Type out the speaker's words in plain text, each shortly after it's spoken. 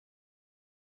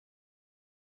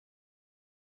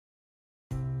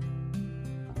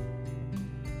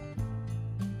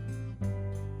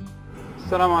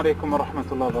Assalamu alaikum wa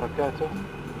rahmatullahi wa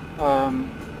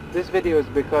barakatuh. This video is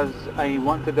because I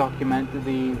want to document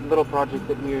the little project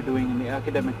that we are doing in the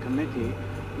academic committee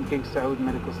in King Saud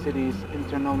Medical City's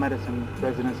internal medicine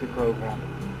residency program.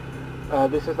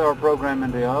 This is our program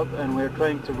in Riyadh, and we're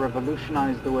trying to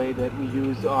revolutionize the way that we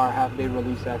use our half-day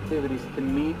release activities to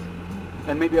meet,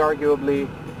 and maybe arguably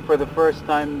for the first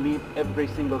time, meet every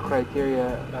single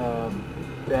criteria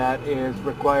that is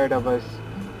required of us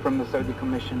from the Saudi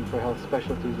Commission for Health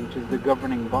Specialties, which is the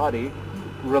governing body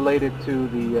related to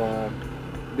the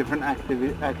different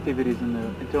activities in the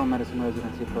internal medicine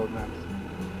residency programs.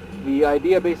 The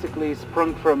idea basically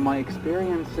sprung from my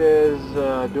experiences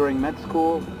during med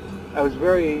school. I was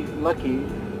very lucky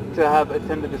to have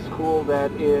attended a school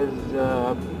that is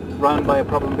run by a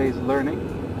problem-based learning,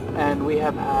 and we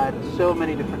have had so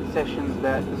many different sessions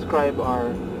that describe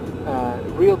our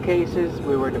real cases.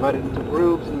 We were divided into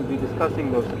groups and we'd be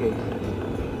discussing those cases.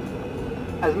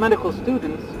 As medical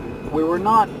students, we were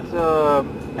not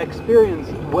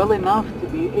experienced well enough to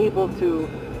be able to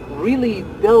really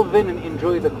delve in and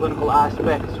enjoy the clinical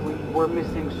aspects. We were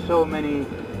missing so many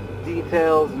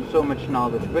details and so much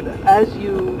knowledge. But as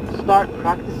you start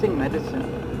practicing medicine,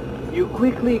 you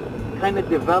quickly kind of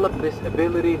develop this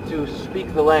ability to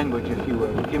speak the language, if you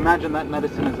will. If you imagine that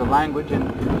medicine is a language,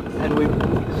 and we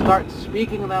start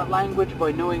speaking that language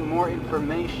by knowing more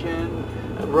information,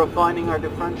 refining our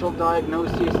differential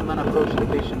diagnosis, and then approach the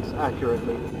patients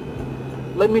accurately.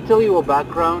 Let me tell you a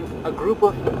background. A group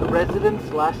of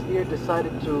residents last year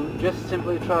decided to just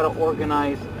simply try to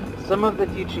organize some of the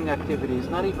teaching activities,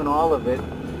 not even all of it,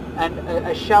 and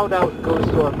a shout out goes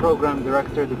to our program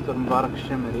director, Dr. Mubarak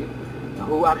AlShammary,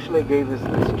 who actually gave us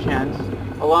this chance,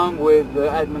 along with the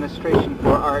administration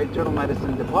for our internal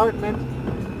medicine department,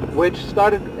 which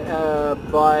started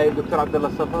by Dr.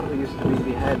 Abdullah Safar, who used to be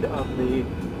the head of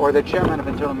the chairman of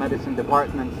internal medicine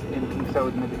departments in King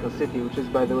Saud Medical City, which is,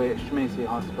 by the way, Shmaisi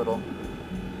Hospital.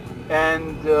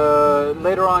 And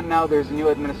later on now there's a new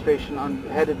administration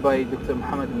headed by Dr.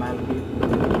 Muhammad Malki,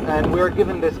 and we were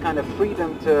given this kind of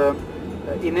freedom to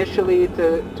initially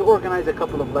to organize a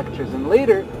couple of lectures, and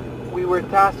later we were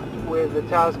tasked with the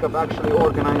task of actually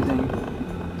organizing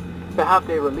the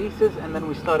half-day releases, and then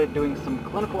we started doing some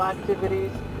clinical activities,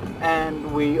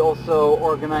 and we also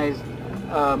organized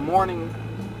morning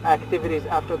activities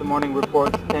after the morning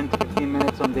reports, 10 to 15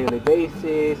 minutes on a daily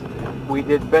basis. We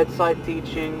did bedside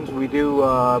teachings, we do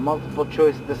multiple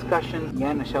choice discussions.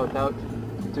 Again, a shout out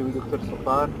to Dr.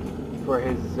 Safar for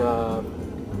his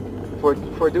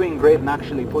for doing great and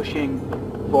actually pushing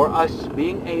for us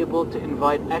being able to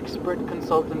invite expert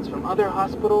consultants from other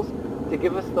hospitals to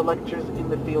give us the lectures in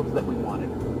the fields that we wanted.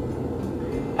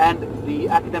 And the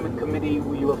academic committee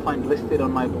you will find listed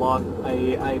on my blog.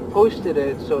 I posted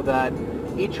it so that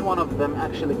each one of them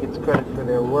actually gets credit for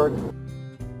their work.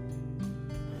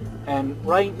 And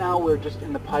right now we're just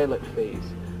in the pilot phase.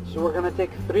 So we're going to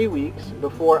take 3 weeks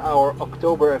before our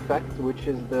October effect, which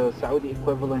is the Saudi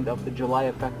equivalent of the July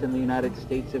effect in the United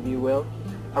States, if you will.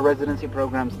 Our residency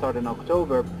program started in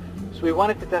October. So we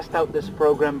wanted to test out this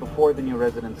program before the new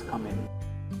residents come in.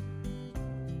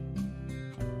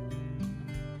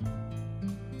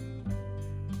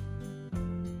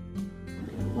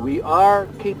 We are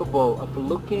capable of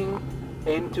looking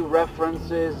into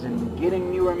references and getting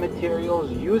newer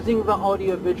materials, using the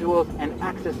audio visuals and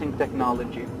accessing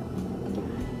technology.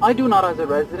 I do not, as a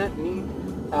resident, need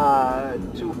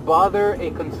to bother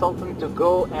a consultant to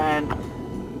go and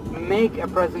make a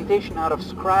presentation out of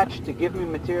scratch to give me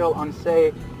material on,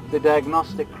 say, the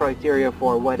diagnostic criteria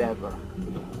for whatever,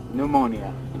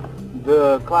 pneumonia,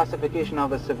 the classification of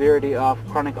the severity of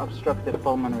chronic obstructive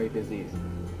pulmonary disease,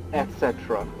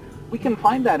 etc. We can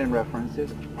find that in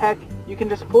references. Heck, you can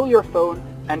just pull your phone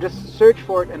and just search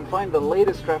for it and find the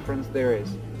latest reference there is,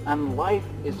 and life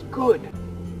is good.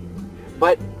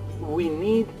 But we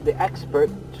need the expert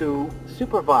to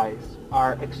supervise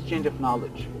our exchange of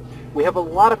knowledge. We have a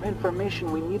lot of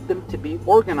information. We need them to be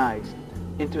organized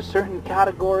into certain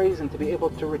categories and to be able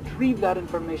to retrieve that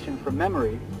information from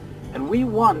memory. And we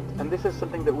want, and this is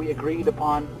something that we agreed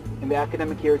upon in the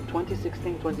academic year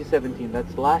 2016-2017,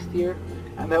 that's last year,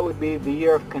 and that would be the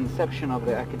year of conception of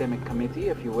the academic committee,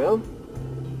 if you will.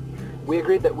 We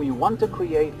agreed that we want to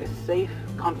create a safe,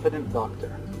 confident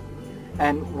doctor.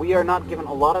 And we are not given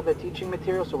a lot of the teaching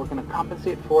material, so we're going to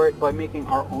compensate for it by making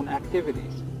our own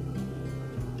activities.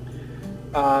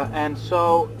 And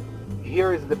so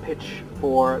here is the pitch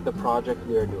for the project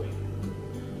we are doing.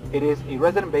 It is a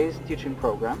resident-based teaching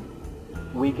program.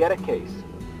 We get a case,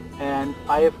 and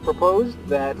I have proposed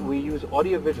that we use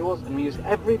audio visuals and we use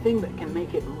everything that can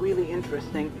make it really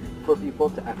interesting for people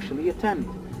to actually attend.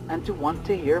 and to want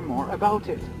to hear more about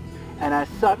it. And as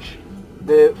such,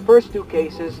 the first two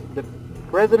cases, the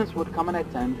residents would come and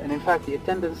attend, and in fact the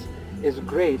attendance is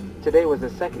great. Today was the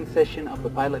second session of the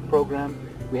pilot program.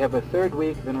 We have a third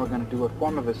week, then we're going to do a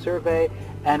form of a survey,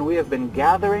 and we have been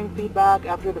gathering feedback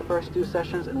after the first two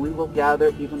sessions, and we will gather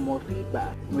even more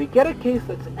feedback. We get a case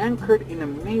that's anchored in a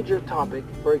major topic.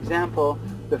 For example,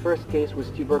 the first case was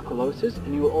tuberculosis,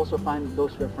 and you will also find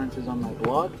those references on my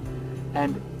blog.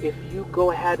 And if you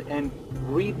go ahead and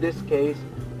read this case,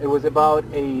 it was about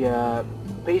a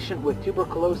patient with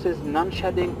tuberculosis,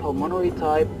 non-shedding pulmonary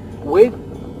type, with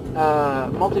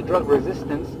multi-drug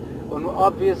resistance. And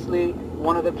obviously,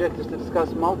 one of the objectives to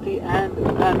discuss multi and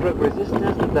pan-drug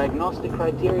resistance, the diagnostic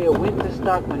criteria, when to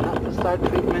start, when not to start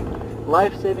treatment,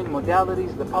 life-saving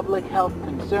modalities, the public health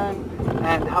concern,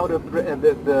 and how to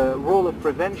the role of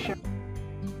prevention,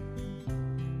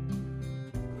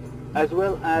 as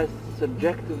well as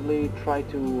subjectively try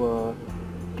to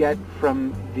get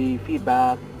from the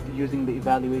feedback using the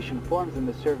evaluation forms and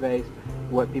the surveys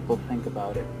what people think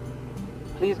about it.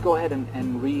 Please go ahead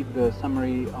and read the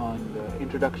summary on the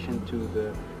introduction to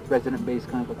the resident-based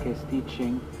clinical case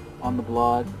teaching on the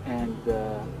blog, and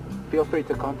feel free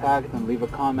to contact and leave a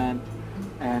comment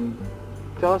and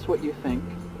tell us what you think.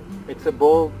 It's a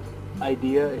bold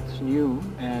idea, it's new,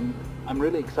 and I'm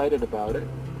really excited about it.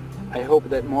 I hope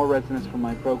that more residents from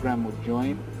my program will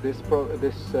join this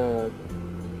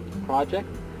project,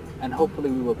 and hopefully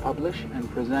we will publish and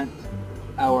present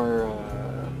our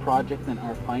project and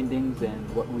our findings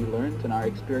and what we learned and our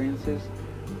experiences.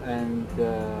 And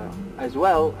as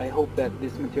well, I hope that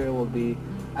this material will be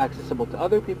accessible to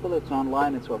other people. It's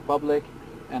online, it's for public,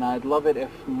 and I'd love it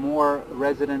if more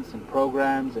residents and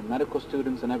programs and medical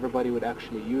students and everybody would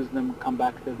actually use them, come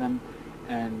back to them,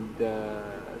 and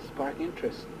spark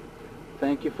interest.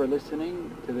 Thank you for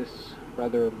listening to this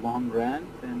rather long rant,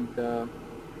 and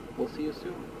we'll see you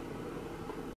soon.